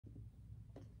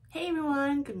Hey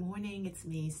everyone, good morning. It's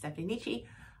me, Stephanie Nietzsche.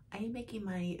 I am making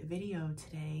my video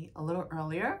today a little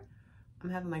earlier. I'm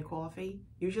having my coffee.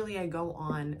 Usually I go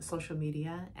on social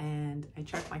media and I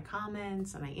check my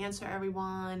comments and I answer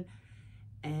everyone,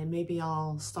 and maybe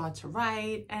I'll start to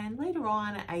write, and later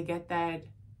on I get that,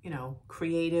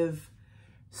 creative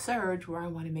surge where I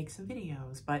want to make some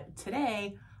videos. But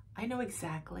today I know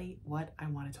exactly what I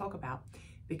want to talk about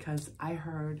because I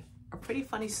heard a pretty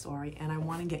funny story and I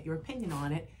want to get your opinion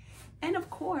on it. And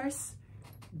of course,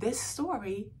 this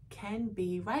story can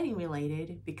be writing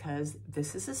related because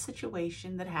this is a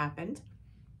situation that happened,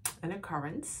 an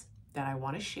occurrence that I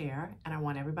want to share, and I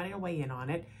want everybody to weigh in on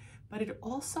it. But it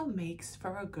also makes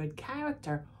for a good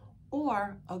character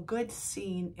or a good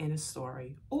scene in a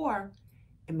story, or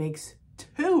it makes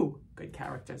two good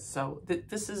characters. So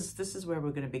this is where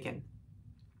we're going to begin.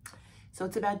 So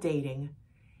it's about dating.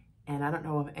 And I don't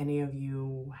know if any of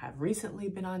you have recently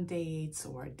been on dates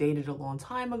or dated a long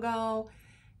time ago.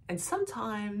 And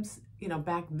sometimes,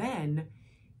 back then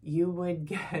you would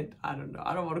get, I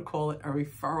don't want to call it a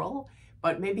referral,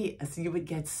 but maybe you would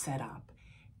get set up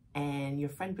and your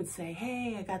friend would say,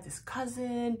 hey, I got this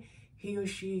cousin, he or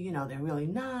she, they're really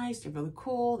nice, they're really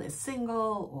cool, they're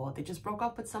single, or they just broke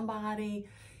up with somebody,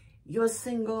 you're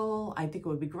single, I think it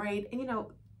would be great. And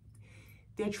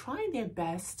they're trying their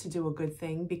best to do a good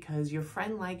thing because your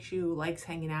friend likes you, likes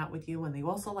hanging out with you, and they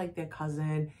also like their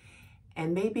cousin.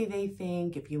 And maybe they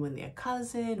think if you and their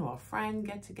cousin or a friend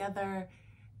get together,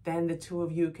 then the two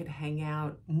of you could hang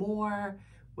out more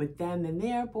with them and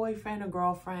their boyfriend or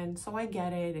girlfriend. So I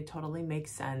get it. It totally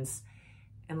makes sense.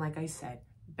 And like I said,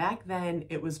 back then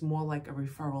it was more like a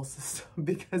referral system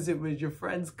because it was your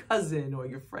friend's cousin or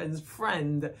your friend's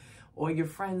friend or your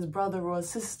friend's brother or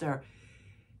sister.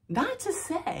 Not to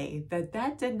say that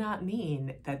that did not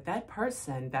mean that that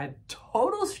person, that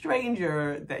total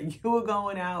stranger that you were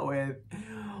going out with,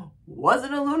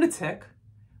 wasn't a lunatic,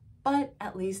 but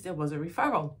at least it was a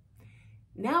referral.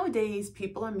 Nowadays,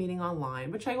 people are meeting online,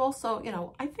 which I also,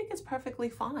 I think it's perfectly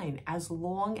fine as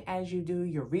long as you do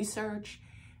your research,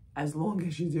 as long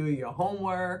as you do your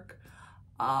homework,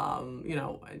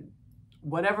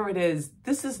 whatever it is.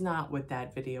 This is not what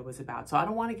that video was about. So I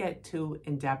don't want to get too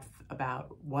in depth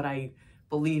about what I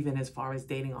believe in as far as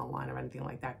dating online or anything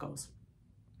like that goes.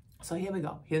 So here we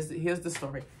go. Here's the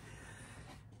story.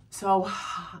 So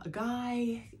a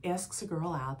guy asks a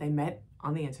girl out. They met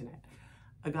on the internet.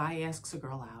 A guy asks a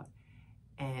girl out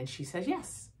and she says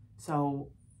yes.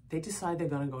 So they decide they're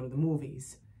going to go to the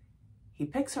movies. He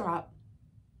picks her up.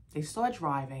 They start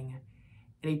driving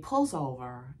and he pulls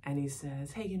over and he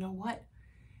says, hey, you know what?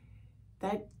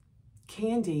 That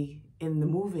candy in the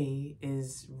movie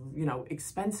is,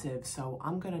 expensive. So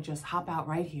I'm going to just hop out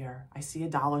right here. I see a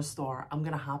dollar store. I'm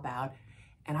going to hop out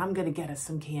and I'm going to get us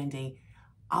some candy.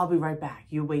 I'll be right back.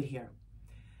 You wait here.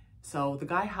 So the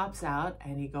guy hops out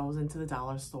and he goes into the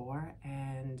dollar store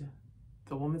and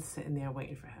the woman's sitting there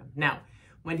waiting for him. Now,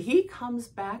 when he comes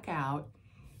back out,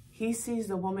 he sees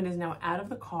the woman is now out of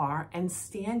the car and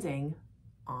standing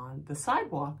on the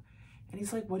sidewalk. And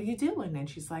he's like, what are you doing? And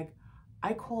she's like,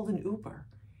 I called an Uber.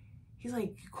 He's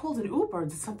like, you called an Uber?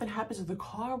 Did something happen to the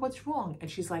car? What's wrong? And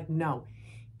she's like, no,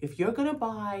 if you're going to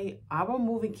buy our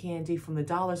moving candy from the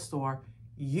dollar store,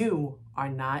 you are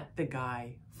not the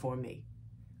guy for me.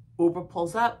 Uber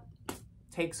pulls up,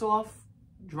 takes off,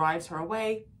 drives her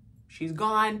away. She's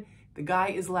gone. The guy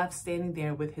is left standing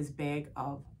there with his bag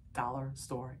of dollar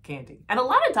store candy. And a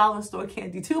lot of dollar store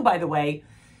candy too, by the way.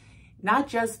 Not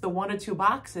just the 1 or 2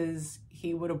 boxes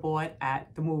he would have bought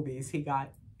at the movies. He got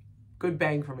good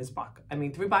bang for his buck. I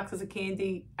mean, 3 boxes of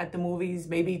candy at the movies,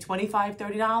 maybe $25,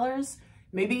 $30.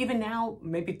 Maybe even now,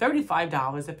 maybe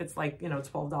 $35 if it's like,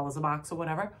 $12 a box or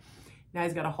whatever. Now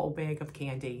he's got a whole bag of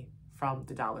candy from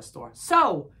the dollar store.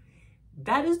 So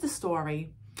that is the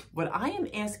story. What I am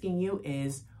asking you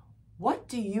is, what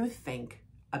do you think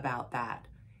about that?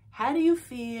 How do you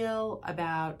feel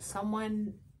about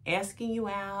someone asking you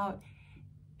out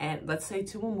and let's say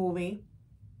to a movie,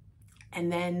 and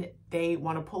then they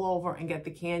want to pull over and get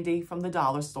the candy from the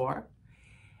dollar store?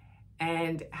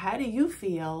 And how do you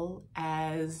feel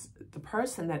as the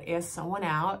person that asks someone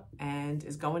out and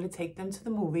is going to take them to the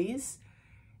movies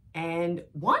and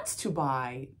wants to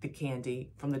buy the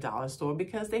candy from the dollar store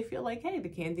because they feel like, hey, the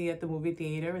candy at the movie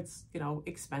theater, it's,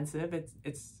 expensive.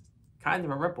 It's kind of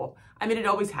a ripoff. I mean, it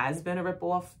always has been a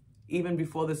ripoff, even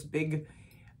before this big,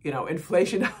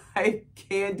 inflation high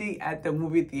candy at the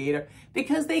movie theater,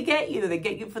 because they get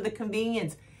you for the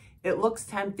convenience. It looks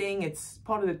tempting. It's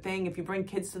part of the thing. If you bring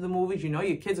kids to the movies,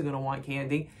 your kids are going to want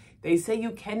candy. They say you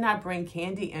cannot bring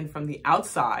candy in from the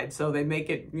outside, so they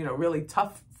make it, really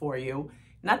tough for you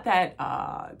Not that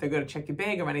they're going to check your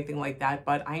bag or anything like that,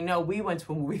 but I know we went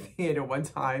to a movie theater one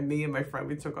time, me and my friend,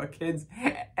 we took our kids,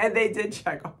 and they did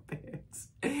check our bags.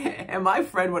 And my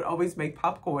friend would always make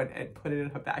popcorn and put it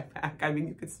in her backpack. I mean,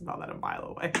 you could smell that a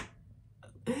mile away.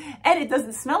 And it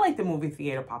doesn't smell like the movie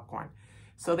theater popcorn,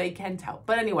 so they can tell.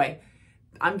 But anyway,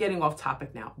 I'm getting off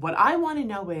topic now. What I want to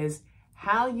know is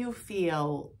how you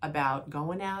feel about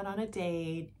going out on a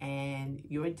date and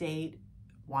your date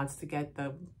wants to get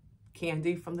the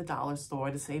candy from the dollar store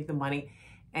to save the money,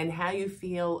 and how you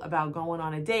feel about going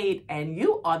on a date and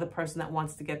you are the person that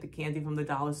wants to get the candy from the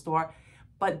dollar store,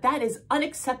 but that is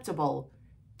unacceptable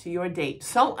to your date.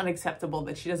 So unacceptable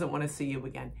that she doesn't want to see you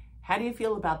again. How do you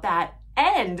feel about that?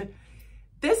 And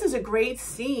this is a great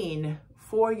scene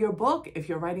for your book. If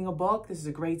you're writing a book, this is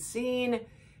a great scene.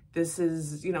 This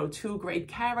is, you know, two great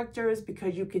characters,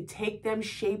 because you could take them,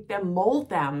 shape them, mold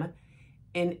them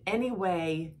in any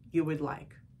way you would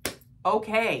like.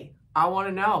 Okay, I want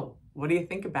to know, what do you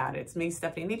think about it? It's me,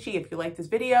 Stephanie Nietzsche. If you like this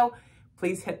video,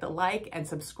 please hit the like and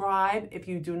subscribe if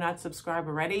you do not subscribe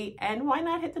already. And why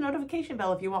not hit the notification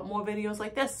bell if you want more videos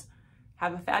like this?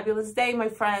 Have a fabulous day, my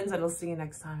friends, and I'll see you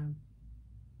next time.